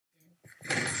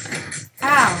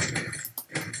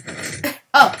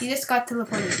He just got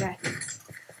teleported back.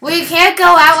 Well, you can't go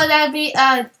out without me.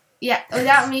 Yeah,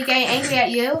 without me getting angry at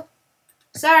you.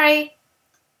 Sorry.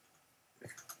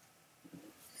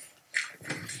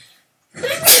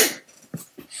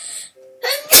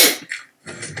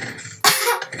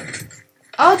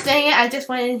 Oh dang it! I just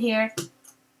went in here.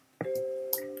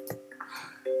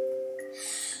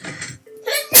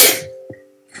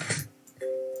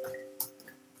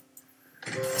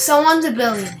 Someone's a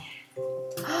billionaire.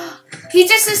 He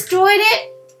just destroyed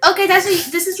it. Okay, this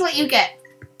is what you get.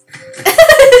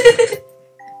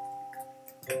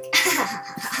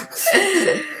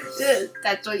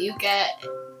 That's what you get.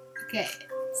 Okay.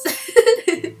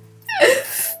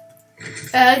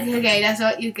 Okay, that's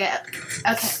what you get.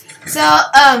 Okay. So,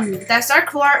 that's our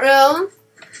courtroom.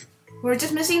 We're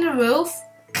just missing the roof.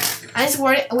 I'm just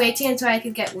waiting until I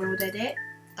can get world edit.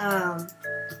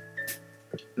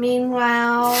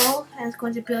 Meanwhile, I'm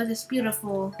going to build this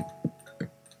beautiful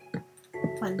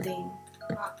fun thing.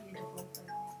 Not beautiful.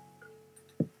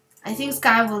 I think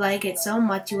Sky will like it so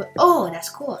much. Oh, that's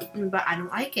cool. But I don't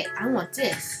like it. I want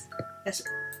this. That's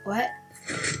what?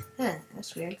 Huh,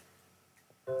 that's weird.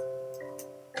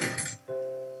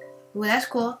 Well, that's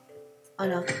cool. Oh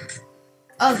no.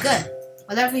 Oh, good.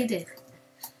 Whatever you did.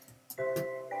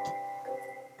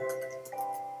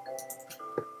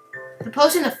 The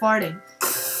potion of farting.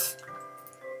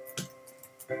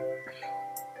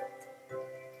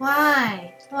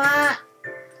 Why? Why?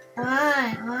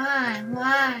 Why? Why?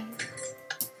 Why?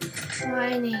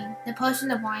 Whining. The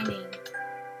potion of whining.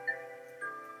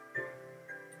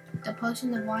 The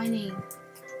potion of whining.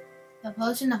 The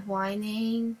potion of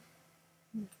whining.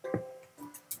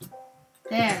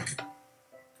 There.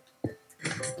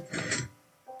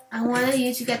 I wanted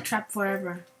you to get trapped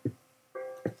forever.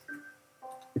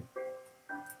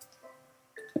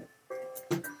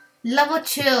 Level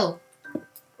 2.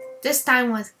 This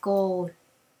time with gold.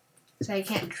 So I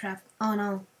can't trap. Oh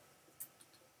no.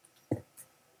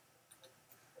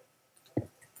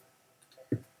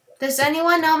 Does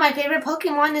anyone know my favorite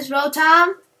Pokemon is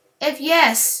Rotom? If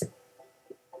yes,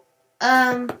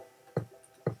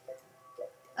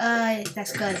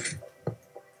 that's good.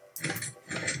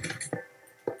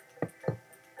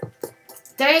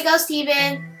 There you go,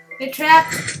 Steven. You're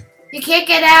trapped. You can't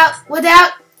get out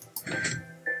without.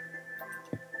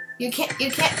 You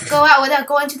can't go out without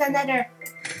going to the Nether.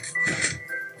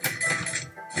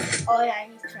 Oh yeah,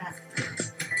 he's trapped.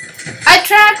 I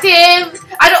trapped him.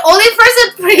 I'm the only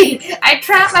person free. I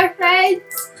trapped my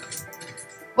friends.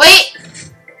 Wait.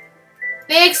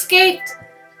 They escaped.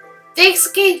 They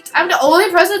escaped. I'm the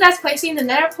only person that's placing the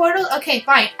Nether portal. Okay,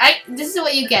 fine. This is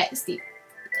what you get, Steve.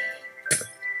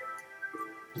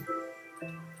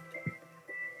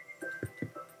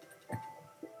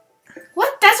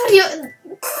 What? That's what you.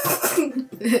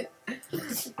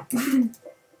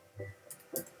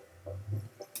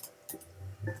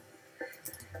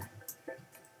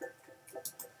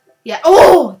 Yeah.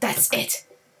 Oh, that's it.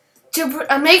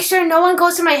 To make sure no one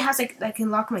goes to my house, I can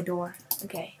lock my door.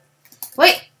 Okay.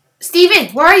 Wait,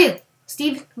 Steven, where are you?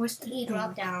 Steve, where's Steven? He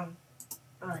dropped down.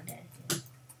 Oh, there.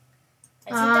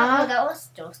 I think that was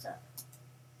Joseph.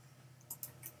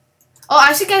 Oh,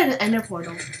 I should get an ender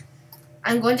portal.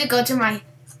 I'm going to go to my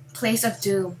place of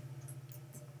doom.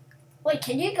 Wait,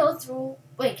 can you go through?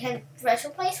 Wait, can retro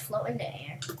plates float in the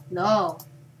air? No.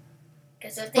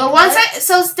 Because if they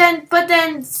But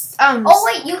then Oh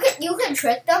wait, you can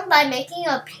trick them by making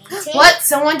a painting. What?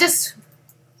 Someone just.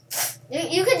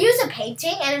 You could use a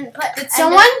painting and put. Did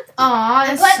someone? Aw,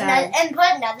 and that's sad.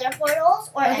 put nether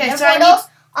portals or Okay, ender so portals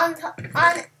on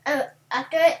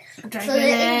after it, Dragon so that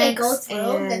if they go eggs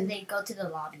through, then they go to the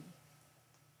lobby.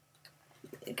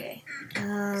 Okay.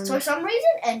 So for some reason,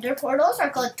 ender portals are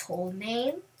called toll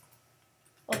name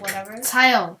or whatever.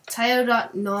 Tile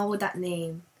don't know that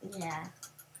name. Yeah.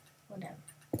 Whatever.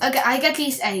 Okay, I get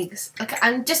these eggs. Okay,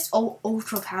 I'm just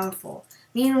ultra powerful.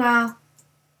 Meanwhile,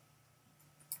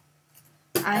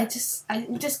 I'm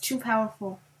just too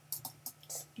powerful.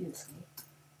 Excuse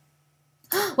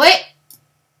me. Wait.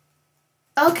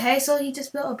 Okay, so he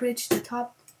just built a bridge to the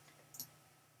top.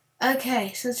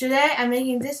 Okay, so today I'm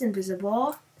making this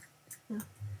invisible.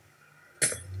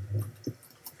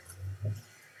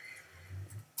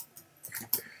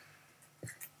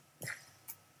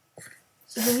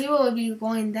 So the people will be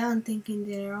going down thinking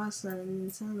they're awesome,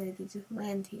 and suddenly they just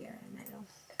land here, and I don't.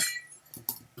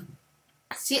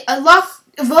 See,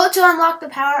 vote to unlock the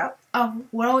power of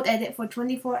World Edit for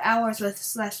 24 hours with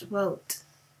 /vote.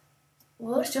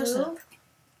 Where's Joseph?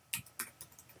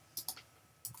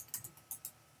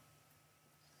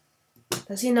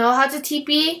 Does he know how to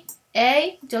TP?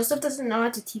 Joseph doesn't know how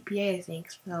to TPA, I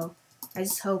think, so. I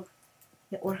just hope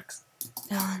it works.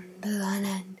 Dun, dun,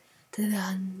 dun,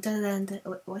 dun, dun, dun, dun.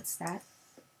 What's that?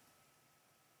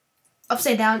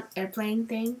 Upside down airplane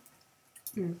thing?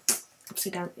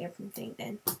 Upside down airplane thing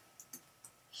then.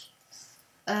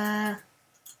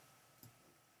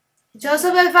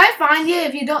 Joseph, if I find you,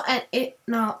 if you don't,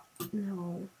 no.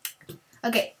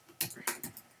 Okay.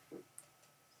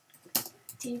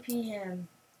 TP him.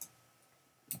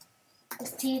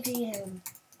 Let's TP him.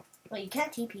 Wait, you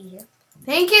can't TP him.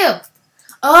 Thank you.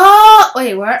 Oh,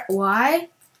 wait, where? Why?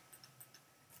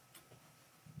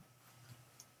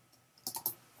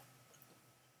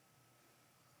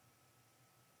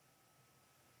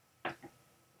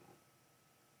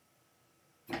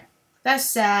 That's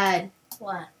sad.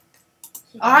 What?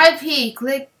 RIP,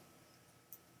 click.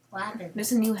 What happened?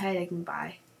 There's a new head I can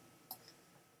buy.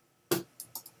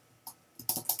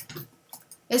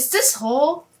 Is this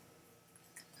whole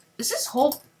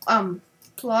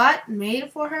plot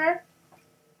made for her?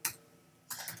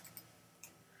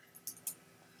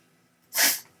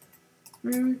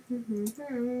 And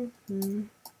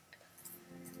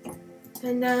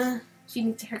she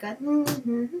needs a haircut.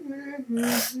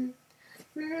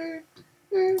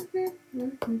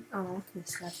 Oh,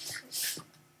 this left.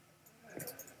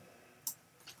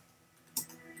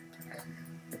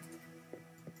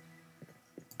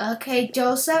 Okay,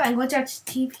 Joseph, I'm going to have to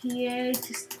TPA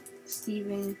to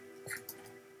Steven.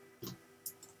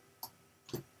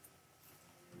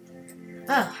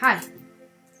 Oh, hi.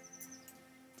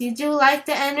 Did you like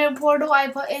the ender portal I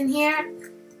put in here?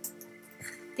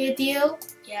 Did you?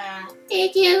 Yeah.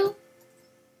 Did you?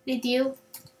 Did you?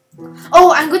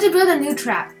 Oh, I'm going to build a new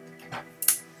trap.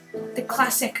 The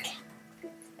classic.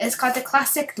 It's called the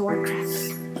classic door trap.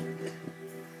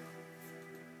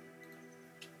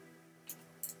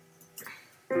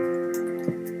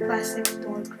 Classic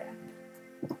door trap.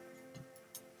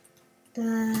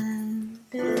 Dun,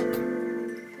 dun,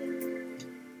 dun,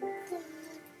 dun.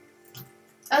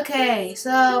 Okay,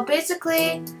 so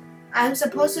basically, I'm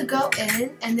supposed to go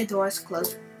in and the door's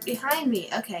closed behind me.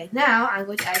 Okay, now I'm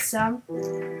going to add some.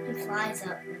 It flies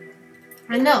up.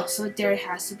 I know, so there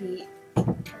has to be a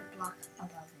block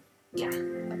above it. Yeah,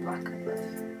 a block above.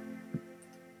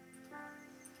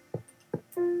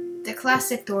 The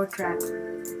classic door trap,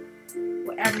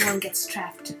 where everyone gets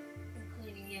trapped.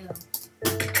 Including you.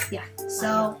 Yeah,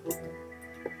 so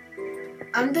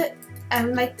I'm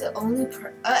like the only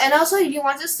and also if you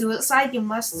want to suicide, you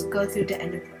must go through the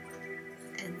ender portal.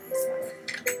 And that's all.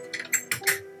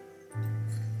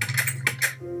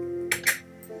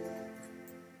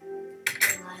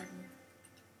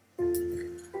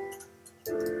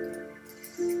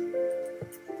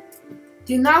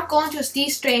 Do not go into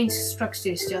these strange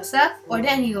structures, Joseph, or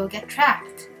then you will get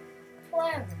trapped.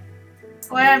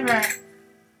 Forever.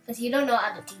 Because you don't know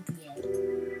how to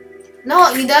TPA.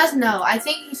 No, he does know. I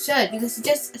think he should, because he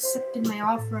just accepted my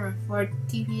offer for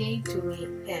TPA to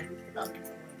him. Okay.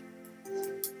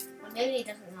 Well, maybe he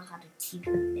doesn't know how to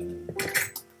TPA.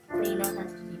 But he knows how to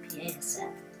TPA a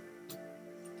set.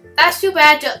 That's too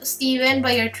bad, Steven,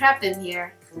 but you're trapped in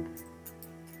here.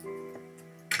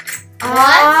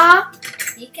 What?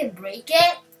 You can break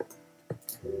it?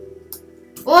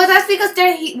 Well, that's because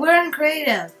we're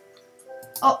uncreative.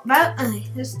 Oh, but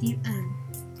here's Steven.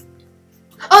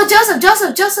 Oh,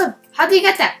 Joseph! How do you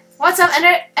get that? Want some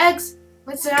ender eggs?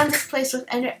 Let's surround this place with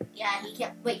ender. Yeah, he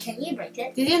can. Wait, can you break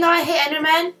it? Did you know I hate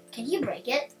Enderman? Can you break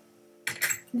it?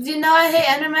 Did you know I hate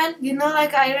Enderman? You know,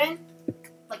 like iron?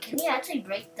 But can you actually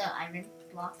break the iron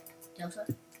block, Joseph?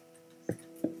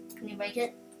 Can you break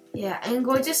it? Yeah, I'm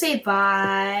going to say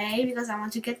bye because I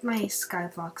want to get my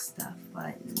skyblock stuff.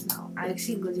 But no, I'm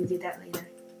actually going to do that later.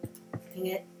 Dang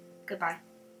it. Goodbye.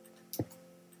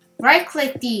 Right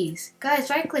click these. Guys,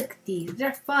 right click these.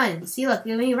 They're fun. See, look,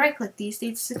 when you right click these,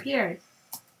 they disappeared.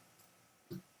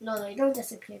 No, they don't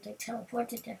disappear. They teleport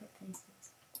to different places.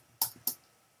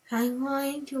 I'm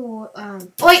going to,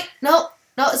 wait! No!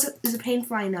 No, it's a pain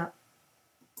flying up.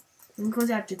 I'm going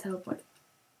to have to teleport.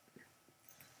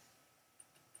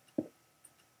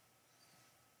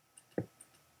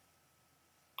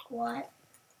 What?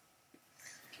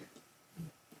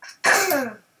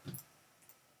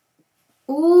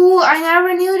 Ooh, I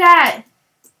never knew that.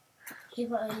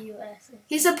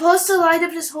 He's supposed to light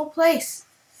up this whole place.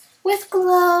 With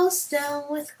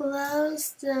glowstone, with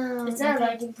glowstone. Is that a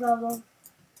lighting problem?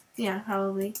 Yeah,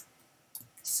 probably.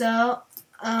 So,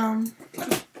 I'm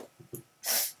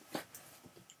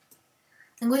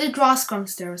going to draw a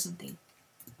scrumster or something.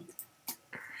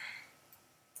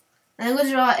 And I'm going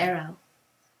to draw an arrow.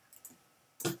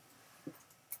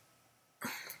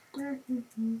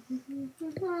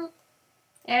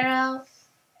 Arrow.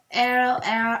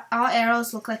 all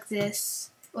arrows look like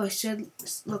this, or should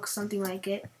look something like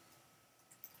it.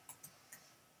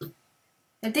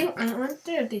 I wonder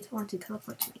if they want to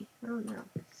teleport to me. I don't know.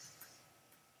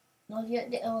 Not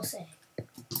yet, it will say.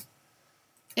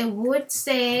 It would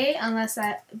say, unless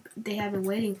they have been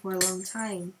waiting for a long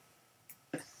time.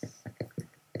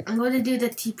 I'm going to do the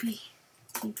TP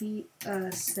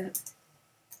step.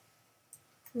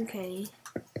 Okay.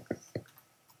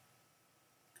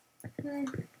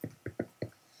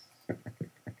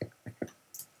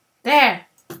 There!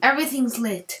 Everything's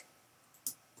lit.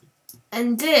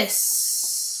 And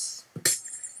this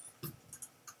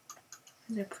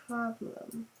is a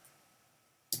problem.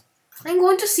 I'm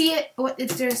going to see what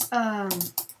if there's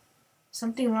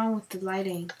something wrong with the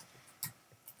lighting.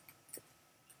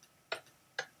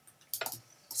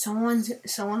 Someone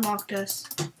locked us.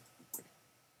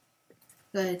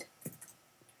 Good.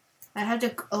 I have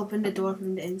to open the door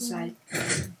from the inside.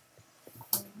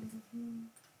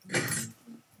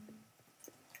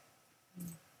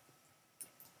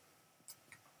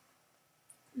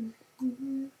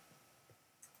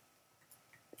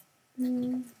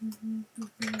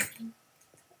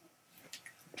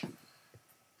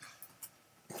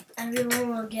 Everyone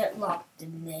will get locked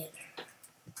in there.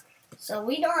 So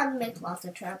we know how to make lots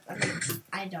of traps. I mean,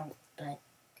 I don't, but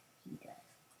he does.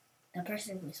 The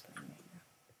person who's playing right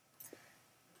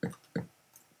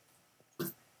now.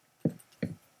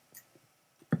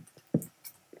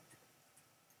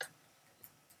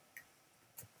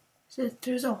 So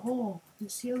there's a hole in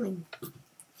the ceiling.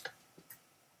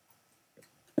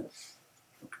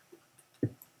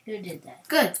 Who did that?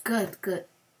 Good.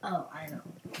 Oh, I know.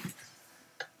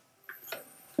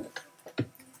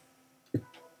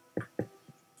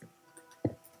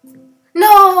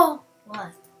 No!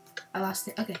 What? I lost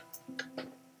it. Okay.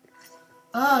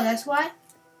 Oh, that's why?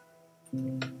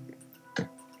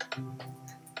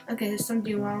 Okay, there's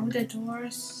something wrong with the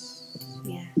doors.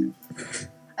 Yeah.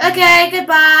 Okay,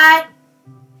 goodbye.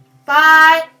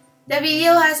 Bye. The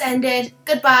video has ended.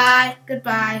 Goodbye.